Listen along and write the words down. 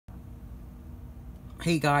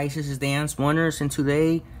Hey guys, this is Dance Wonders, and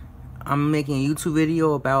today I'm making a YouTube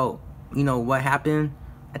video about, what happened.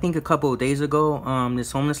 I think a couple of days ago,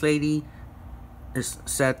 this homeless lady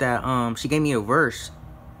said that she gave me a verse,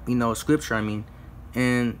 scripture,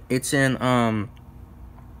 and it's in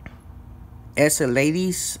Essa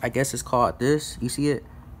Ladies, I guess it's called this. You see it?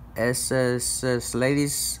 Essa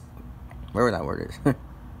Ladies, whatever that word is.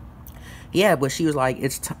 Yeah, but she was like,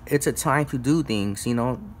 it's a time to do things,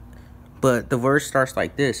 But the verse starts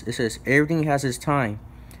like this. It says, everything has its time.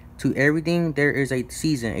 To everything there is a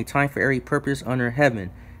season, a time for every purpose under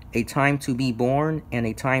heaven, a time to be born and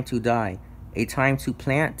a time to die, a time to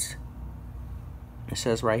plant, it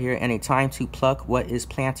says right here, and a time to pluck what is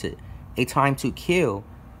planted, a time to kill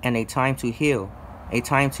and a time to heal, a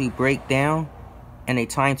time to break down and a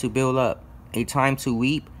time to build up, a time to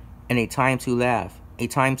weep and a time to laugh, a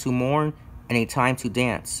time to mourn and a time to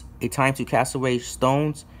dance, a time to cast away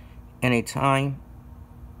stones and a time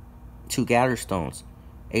to gather stones,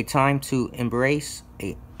 a time to embrace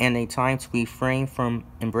and a time to refrain from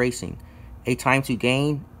embracing, a time to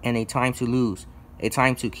gain and a time to lose, a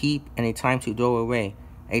time to keep and a time to throw away,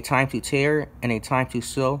 a time to tear and a time to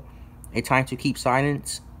sow, a time to keep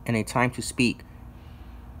silence and a time to speak,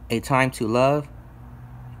 a time to love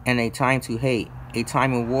and a time to hate, a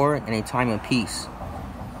time of war and a time of peace.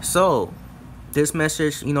 So this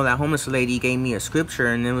message, that homeless lady gave me a scripture,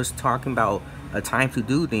 and it was talking about a time to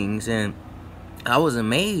do things, and I was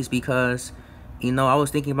amazed because, I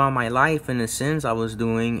was thinking about my life and the sins I was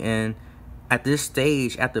doing, and at this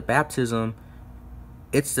stage, after baptism,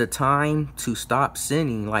 it's the time to stop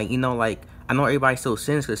sinning. Like, I know everybody still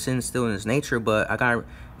sins because sin is still in its nature, but I got,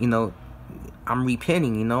 I'm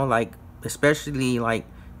repenting, especially,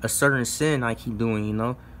 a certain sin I keep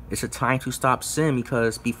doing, It's a time to stop sin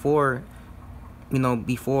because before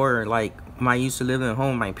like when I used to live at home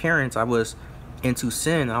with my parents, I was into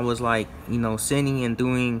sin. I was sinning and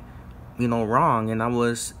doing, wrong, and I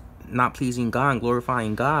was not pleasing God and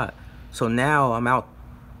glorifying God. So now I'm out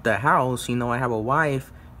the house, I have a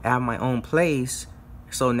wife, I have my own place.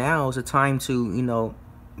 So now it's a time to,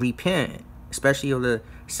 repent, especially of the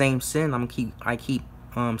same sin I keep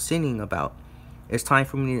sinning about. It's time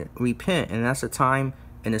for me to repent, and that's a time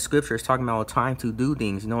in the scripture. It's talking about a time to do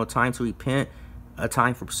things, a time to repent, a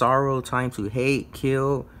time for sorrow, a time to hate,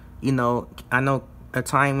 kill. I know a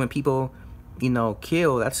time when people,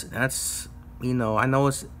 kill. That's I know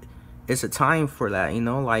it's a time for that.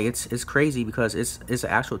 It's crazy because it's an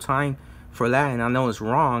actual time for that, and I know it's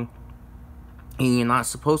wrong, and you're not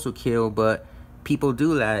supposed to kill, but people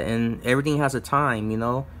do that, and everything has a time.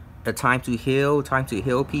 A time to heal, time to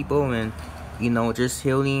heal people, and just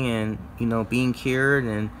healing and being cured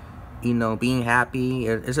and being happy.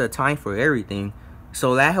 It's a time for everything.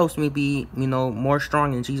 So that helps me be, more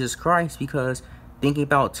strong in Jesus Christ, because thinking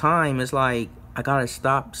about time is like, I gotta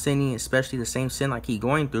stop sinning, especially the same sin I keep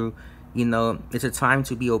going through. It's a time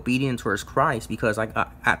to be obedient towards Christ, because I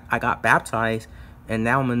got baptized, and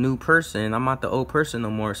now I'm a new person. I'm not the old person no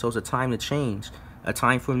more. So it's a time to change, a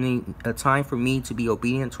time for me to be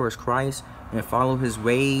obedient towards Christ and follow His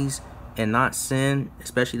ways and not sin,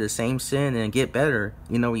 especially the same sin, and get better.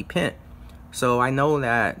 Repent. So I know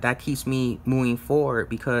that keeps me moving forward,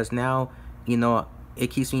 because now, it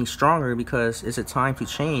keeps me stronger, because it's a time to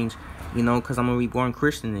change, because I'm a reborn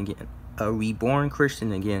Christian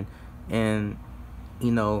again. And,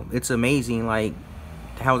 it's amazing, like,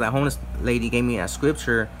 how that homeless lady gave me that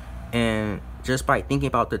scripture, and just by thinking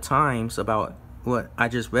about the times, about what I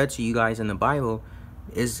just read to you guys in the Bible,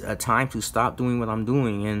 is a time to stop doing what I'm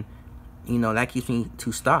doing, and, that keeps me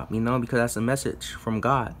to stop, because that's a message from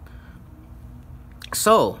God.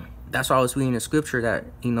 So that's why I was reading the scripture that,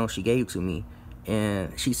 she gave to me,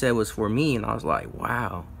 and she said it was for me, and I was like,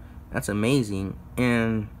 wow, that's amazing.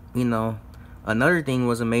 And, another thing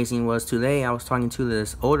was amazing was today I was talking to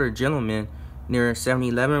this older gentleman near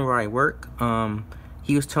 7-Eleven where I work.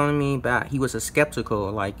 He was telling me that he was a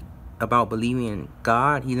skeptical, about believing in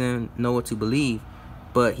God. He didn't know what to believe,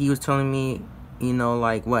 but he was telling me,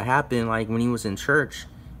 what happened, when he was in church,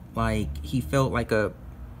 he felt like a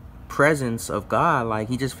presence of God.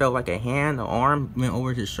 He just felt like a hand, an arm went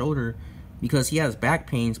over his shoulder, because he has back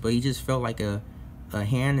pains, but he just felt like a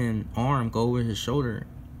hand and arm go over his shoulder,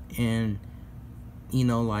 and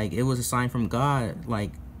it was a sign from God.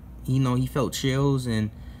 He felt chills, and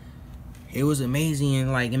it was amazing,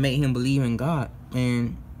 and it made him believe in God.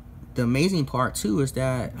 And the amazing part too is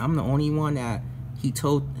that I'm the only one that he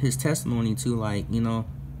told his testimony to. He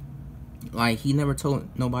never told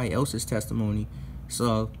nobody else's testimony.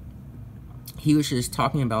 So he was just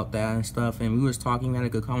talking about that and stuff, and we was talking, we had a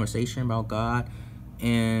good conversation about God,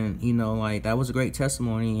 And, you know, like, that was a great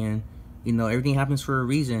testimony. And, you know, everything happens for a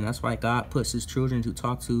reason. That's why God puts his children to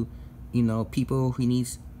talk to, you know, people he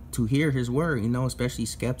needs to hear his word, you know, especially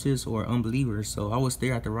skeptics or unbelievers. So I was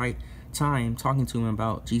there at the right time talking to him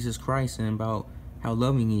about Jesus Christ and about how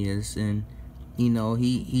loving he is. And, you know,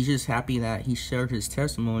 he's just happy that he shared his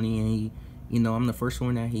testimony. And he, you know, I'm the first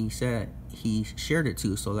one that he said he shared it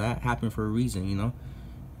to. So that happened for a reason, you know.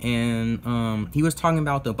 And he was talking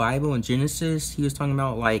about the Bible in Genesis. He was talking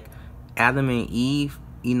about like Adam and Eve.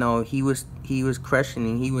 You know, he was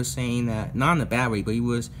questioning. He was saying that, not in a bad way, but he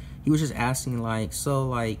was just asking, like, so,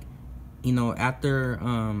 like, you know, after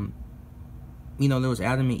you know, there was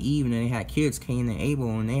Adam and Eve, and they had kids, Cain and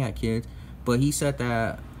Abel, and they had kids. But he said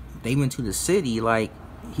that they went to the city. Like,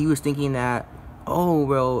 he was thinking that, oh,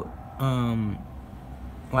 well,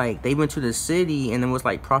 like, they went to the city, and it was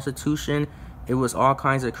like prostitution. It was all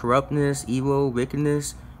kinds of corruptness, evil,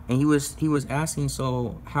 wickedness. And he was asking,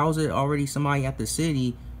 so how's it already somebody at the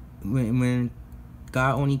city when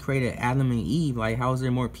God only created Adam and Eve? Like, how is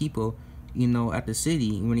there more people, you know, at the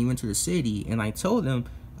city when he went to the city? And I told him,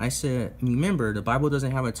 I said, remember, the Bible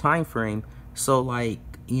doesn't have a time frame. So, like,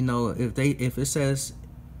 you know, if it says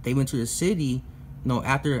they went to the city, no,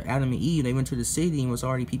 after Adam and Eve, they went to the city and was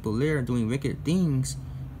already people there doing wicked things,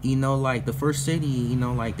 you know, like the first city, you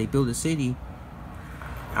know, like they built a city.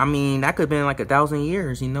 I mean, that could have been like 1,000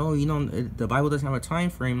 years, you know. You know, the Bible doesn't have a time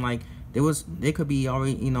frame. Like, they could be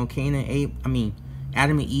already, you know, Cain and Abel. I mean,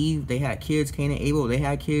 Adam and Eve, they had kids. Cain and Abel, they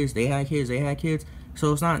had kids. They had kids. They had kids.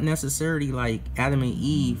 So it's not necessarily like Adam and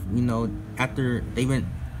Eve, you know, after they went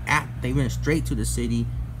straight to the city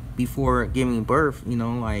before giving birth, you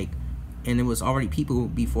know, like, and it was already people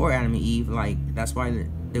before Adam and Eve. Like, that's why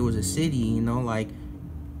there was a city, you know. Like,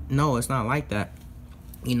 no, it's not like that.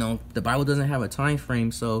 You know, the Bible doesn't have a time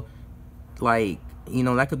frame. So, like, you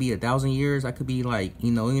know, that could be 1,000 years. That could be like,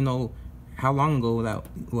 you know how long ago that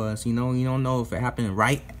was. You know, you don't know if it happened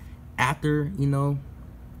right after, you know,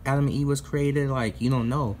 Adam and Eve was created. Like, you don't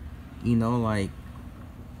know. You know, like,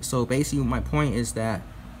 so basically my point is that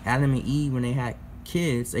Adam and Eve, when they had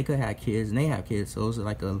kids, they could have kids and they have kids. So it was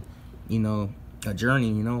like a, you know, a journey,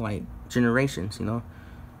 you know, like generations, you know.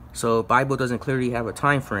 So Bible doesn't clearly have a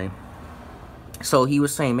time frame. So he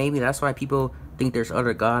was saying maybe that's why people think there's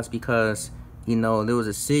other gods, because, you know, there was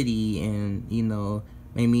a city and, you know,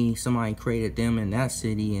 maybe somebody created them in that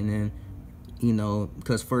city, and then, you know,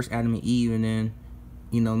 because first Adam and Eve, and then,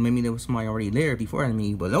 you know, maybe there was somebody already there before Adam and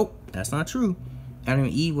Eve. But nope, that's not true. Adam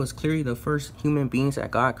and Eve was clearly the first human beings that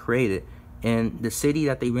God created. And the city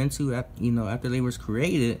that they went to, you know, after they was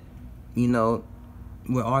created, you know,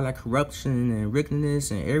 with all that corruption and wickedness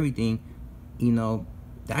and everything, you know,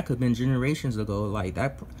 that could have been generations ago. Like,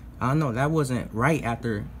 that, I don't know, that wasn't right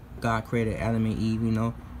after God created Adam and Eve, you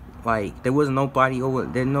know. Like, there was nobody over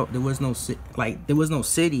there. There was no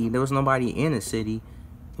city. There was nobody in a city,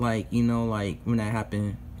 like, you know, like when that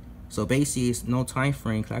happened. So basically, it's no time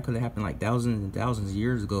frame, because that could have happened like thousands and thousands of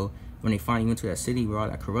years ago, when they finally went to that city with all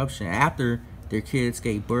that corruption after their kids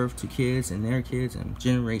gave birth to kids and their kids and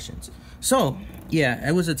generations. So yeah,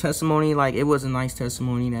 it was a testimony. Like, it was a nice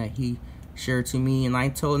testimony that he shared to me. And I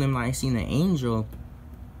told him, like, I seen an angel,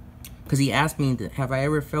 because he asked me, have I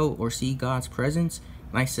ever felt or see God's presence?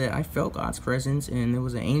 And I said, I felt God's presence, and there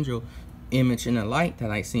was an angel image in the light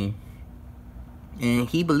that I seen. And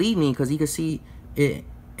he believed me, because he could see it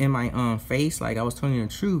in my face, like I was telling him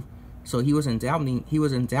the truth. So he wasn't doubting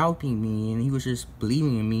me, and he was just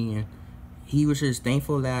believing in me. And he was just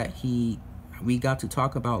thankful that we got to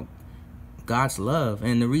talk about God's love.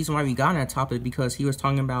 And the reason why we got on that topic, because he was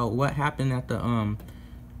talking about what happened at the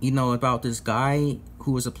you know, about this guy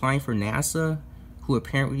who was applying for NASA, who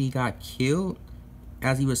apparently got killed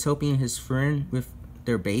as he was helping his friend with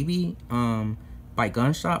their baby by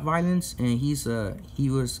gunshot violence. And he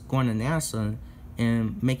was going to NASA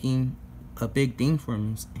and making a big thing for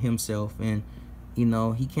himself. And, you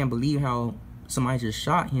know, he can't believe how somebody just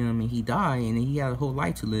shot him and he died, and he had a whole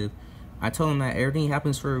life to live. I told him that everything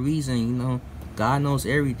happens for a reason, you know. God knows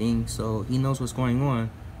everything, so he knows what's going on.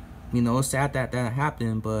 You know, it's sad that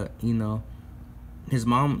happened, but, you know, his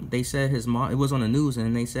mom, they said his mom, it was on the news,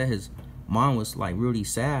 and they said his mom was like really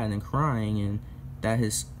sad and crying, and that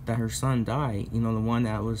her son died, you know, the one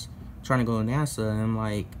that was trying to go to NASA. And I'm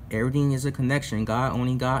like, everything is a connection.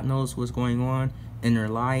 Only God knows what's going on in their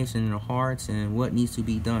lives and their hearts and what needs to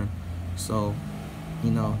be done. So,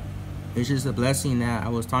 you know, it's just a blessing that I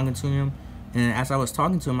was talking to him. And as I was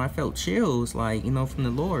talking to him, I felt chills, like, you know, from the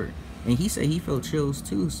Lord. And he said he felt chills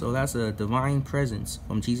too. So that's a divine presence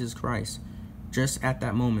from Jesus Christ just at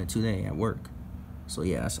that moment today at work. So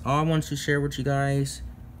yeah, that's all I wanted to share with you guys.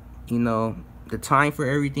 You know, the time for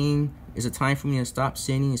everything is a time for me to stop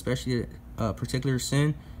sinning, especially a particular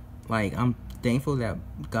sin. Like, I'm thankful that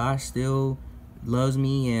God still loves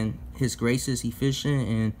me and his grace is efficient,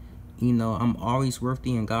 and you know, I'm always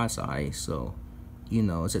worthy in God's eyes. So, you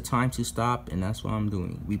know, it's a time to stop, and that's what I'm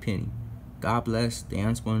doing, repenting. God bless. The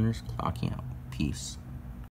Answers clocking out. Peace.